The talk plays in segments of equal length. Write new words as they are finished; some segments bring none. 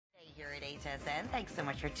Here at HSN. Thanks so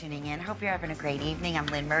much for tuning in. Hope you're having a great evening. I'm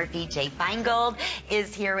Lynn Murphy. Jay Feingold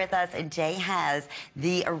is here with us, and Jay has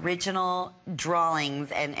the original drawings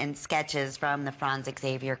and sketches from the Franz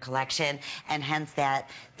Xavier collection, and hence that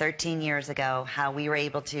 13 years ago, how we were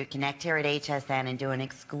able to connect here at HSN and do an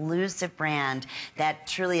exclusive brand that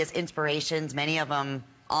truly is inspirations, many of them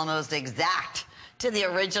almost exact to the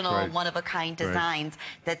original one-of-a-kind designs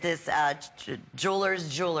that this jeweler's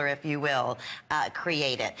jeweler, if you will,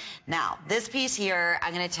 created. Now, this piece here,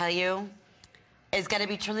 I'm going to tell you, is going to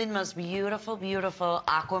be truly the most beautiful, beautiful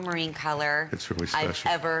aquamarine color I've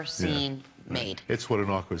ever seen made. It's what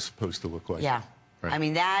an aqua is supposed to look like. Yeah. Right. I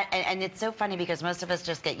mean, that, and it's so funny because most of us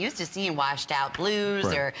just get used to seeing washed out blues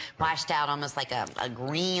or washed out almost like a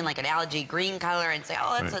green, like an algae green color, and say,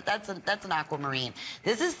 oh, that's an aquamarine.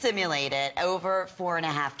 This is simulated over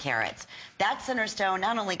 4.5 carats. That center stone,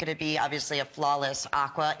 not only could it be obviously a flawless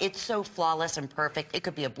aqua, it's so flawless and perfect, it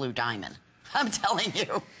could be a blue diamond. I'm telling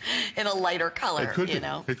you, in a lighter color, it could you be.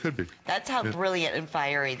 know. It could be. That's how brilliant and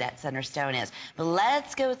fiery that center stone is. But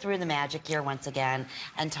let's go through the magic here once again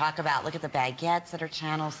and talk about, look at the baguettes that are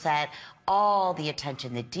channel set, all the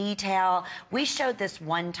attention, the detail. We showed this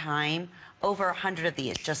one time. Over 100 of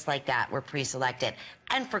these, just like that, were pre-selected.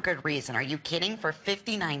 And for good reason. Are you kidding? For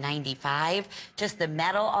 $59.95, just the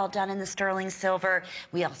metal all done in the sterling silver.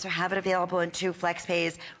 We also have it available in 2 flex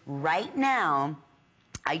pays. Right now,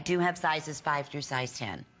 I do have sizes 5 through size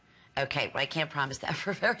 10. Okay, but I can't promise that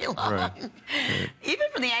for very long. Right. Even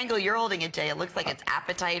from the angle you're holding it, Jay, it looks like it's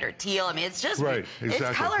apatite or teal. I mean, it's just,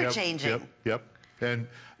 it's color changing. Yep. And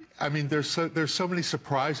I mean, there's so many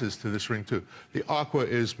surprises to this ring too. The aqua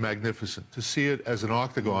is magnificent. To see it as an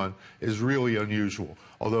octagon is really unusual.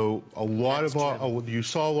 Although a lot you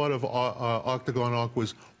saw a lot of octagon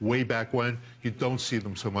aquas way back when, you don't see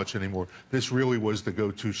them so much anymore. This really was the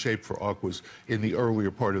go-to shape for aquas in the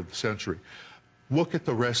earlier part of the century. Look at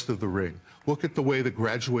the rest of the ring. Look at the way the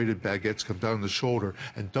graduated baguettes come down the shoulder.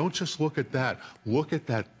 And don't just look at that. Look at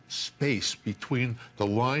that space between the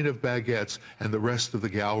line of baguettes and the rest of the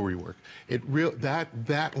gallery work.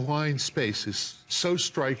 That line space is so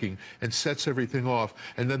striking and sets everything off.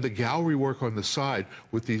 And then the gallery work on the side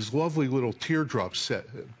with these lovely little teardrops set,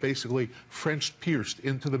 basically French pierced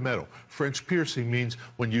into the metal. French piercing means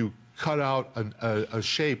when you cut out a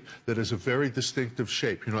shape that is a very distinctive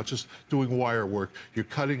shape. You're not just doing wire work. You're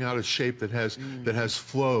cutting out a shape that has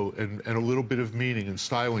flow and a little bit of meaning and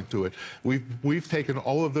styling to it. We've taken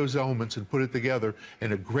all of those elements and put it together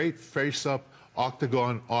in a great face-up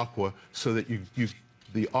octagon aqua, so that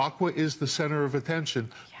the aqua is the center of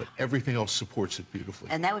attention, but everything else supports it beautifully.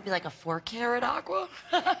 And that would be like a 4-carat aqua?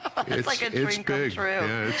 It's like a dream come true.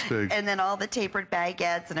 Yeah, it's big. And then all the tapered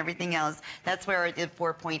baguettes and everything else, that's where it did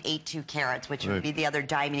 4.82 carats, which would be the other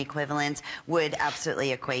diamond equivalents, would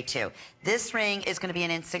absolutely equate to. This ring is going to be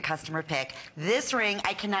an instant customer pick. This ring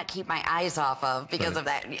I cannot keep my eyes off of because of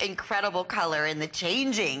that incredible color and the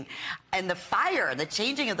changing and the fire, the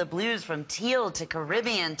changing of the blues from teal to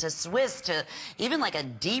Caribbean to Swiss to even like a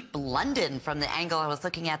deep London from the angle I was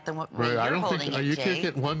looking at the way you're holding it, you Jay. can't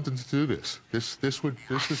get London to do this. This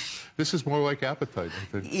is more like apatite, I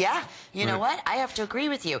think. Yeah, you know what? I have to agree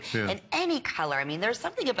with you. In any color, I mean, there's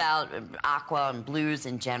something about aqua and blues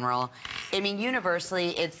in general. I mean, universally,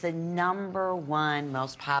 it's the #1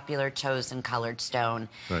 most popular chosen colored stone,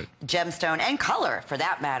 gemstone, and color, for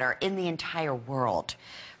that matter, in the entire world.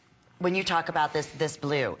 When you talk about this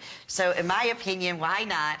blue. So in my opinion, why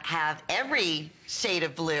not have every shade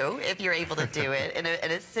of blue, if you're able to do it, in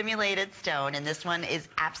a simulated stone? And this one is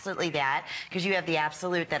absolutely that, because you have the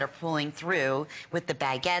absolute that are pulling through with the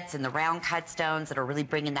baguettes and the round cut stones that are really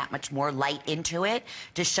bringing that much more light into it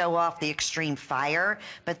to show off the extreme fire.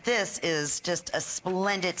 But this is just a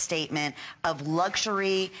splendid statement of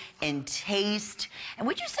luxury and taste. And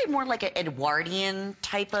would you say more like an Edwardian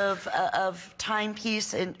type of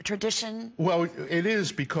timepiece and tradition? Well, it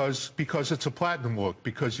is because it's a platinum look,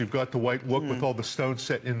 because you've got the white look with all the stones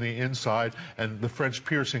set in the inside, and the French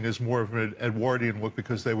piercing is more of an Edwardian look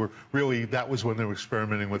because they were really, that was when they were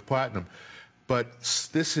experimenting with platinum. But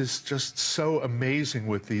this is just so amazing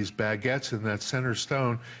with these baguettes and that center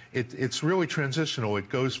stone. It's really transitional. It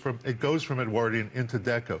goes from Edwardian into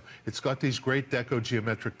deco. It's got these great deco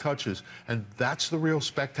geometric touches, and that's the real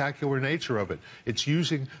spectacular nature of it. It's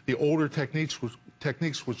using the older techniques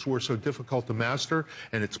which were so difficult to master,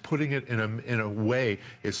 and it's putting it in a way,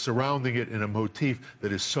 it's surrounding it in a motif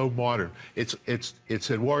that is so modern. It's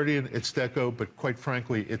Edwardian, it's deco, but quite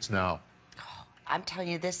frankly, it's now. I'm telling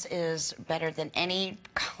you, this is better than any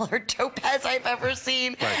colored topaz I've ever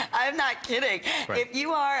seen. Right. I'm not kidding. Right. If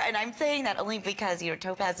you are, and I'm saying that only because,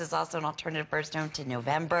 topaz is also an alternative birthstone to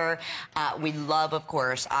November. We love, of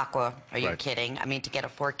course, aqua. Are you Right. kidding? I mean, to get a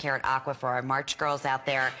 4-carat aqua for our March girls out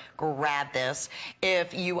there, grab this.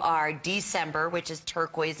 If you are December, which is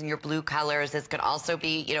turquoise and your blue colors, this could also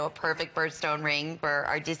be, a perfect birthstone ring for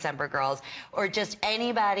our December girls, or just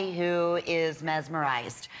anybody who is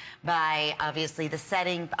mesmerized by, obviously, the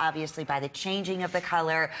setting, obviously by the changing of the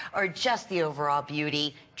color, or just the overall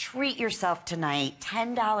beauty. Treat yourself tonight.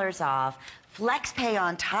 $10 off. Flex pay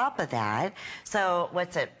on top of that. So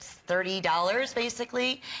what's it, $30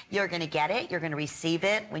 basically? You're going to get it. You're going to receive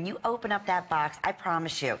it. When you open up that box, I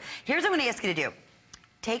promise you. Here's what I'm going to ask you to do.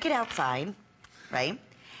 Take it outside, right,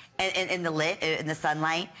 in the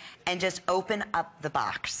sunlight, and just open up the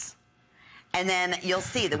box. And then you'll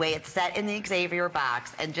see the way it's set in the Xavier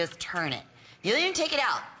box, and just turn it. You don't even take it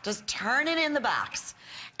out. Just turn it in the box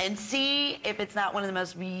and see if it's not one of the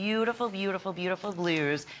most beautiful, beautiful, beautiful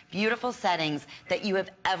blues, beautiful settings that you have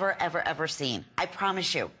ever seen. I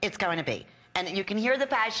promise you, it's going to be. And you can hear the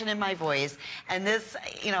passion in my voice. And this,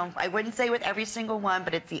 I wouldn't say with every single one,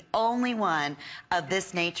 but it's the only one of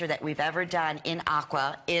this nature that we've ever done in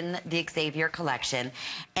aqua in the Xavier collection.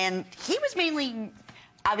 And he was mainly...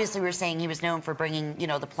 Obviously, we were saying he was known for bringing,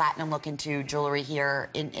 the platinum look into jewelry here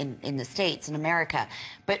in the States, in America.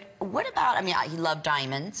 But what about, he loved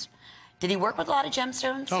diamonds. Did he work with a lot of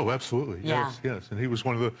gemstones? Oh, absolutely. Yeah. Yes. And he was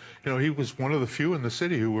one of the, he was one of the few in the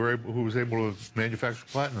city who was able to manufacture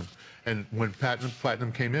platinum. And when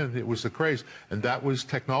platinum came in, it was the craze. And that was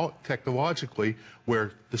technologically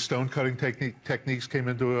where the stone cutting techniques came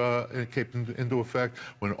into effect,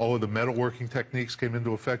 when all of the metalworking techniques came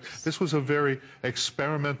into effect. This was a very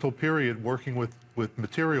experimental period working with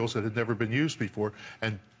materials that had never been used before,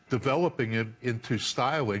 and developing it into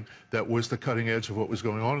styling that was the cutting edge of what was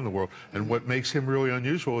going on in the world. And what makes him really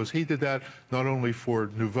unusual is he did that not only for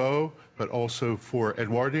Nouveau, but also for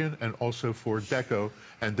Edwardian and also for Deco,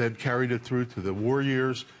 and then carried it through to the war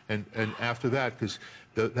years and after that, because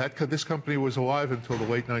this company was alive until the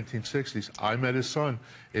late 1960s. I met his son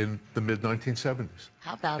in the mid-1970s.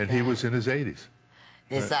 How about that? And he was in his 80s.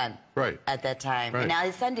 His son. Right. At that time. Right. And now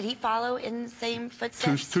his son, did he follow in the same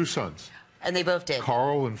footsteps? Two sons. And they both did.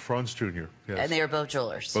 Carl and Franz Jr. Yes. And they were both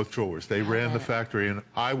jewelers. Both jewelers. They ran the factory, and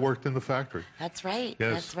I worked in the factory. That's right.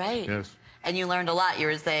 Yes. That's right. Yes. And you learned a lot, you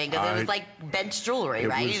were saying, because it was like bench jewelry,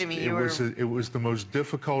 right? It was the most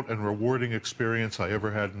difficult and rewarding experience I ever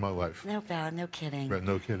had in my life. No kidding. Right,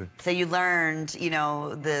 no kidding. So you learned,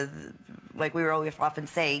 like we often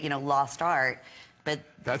say, lost art. But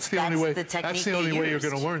that's the only way. That's the only way you're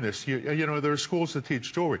going to learn this. There are schools that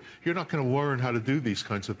teach jewelry. You're not going to learn how to do these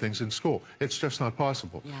kinds of things in school. It's just not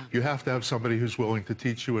possible. Yeah. You have to have somebody who's willing to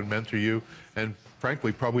teach you and mentor you, and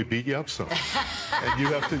frankly, probably beat you up some. And you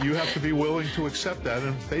have to be willing to accept that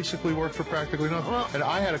and basically work for practically nothing. Well, and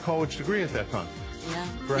I had a college degree at that time. Yeah.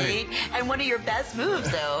 Right. See? And one of your best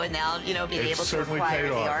moves, though, and now being able to acquire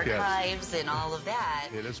the archives and all of that.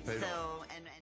 It is paid off.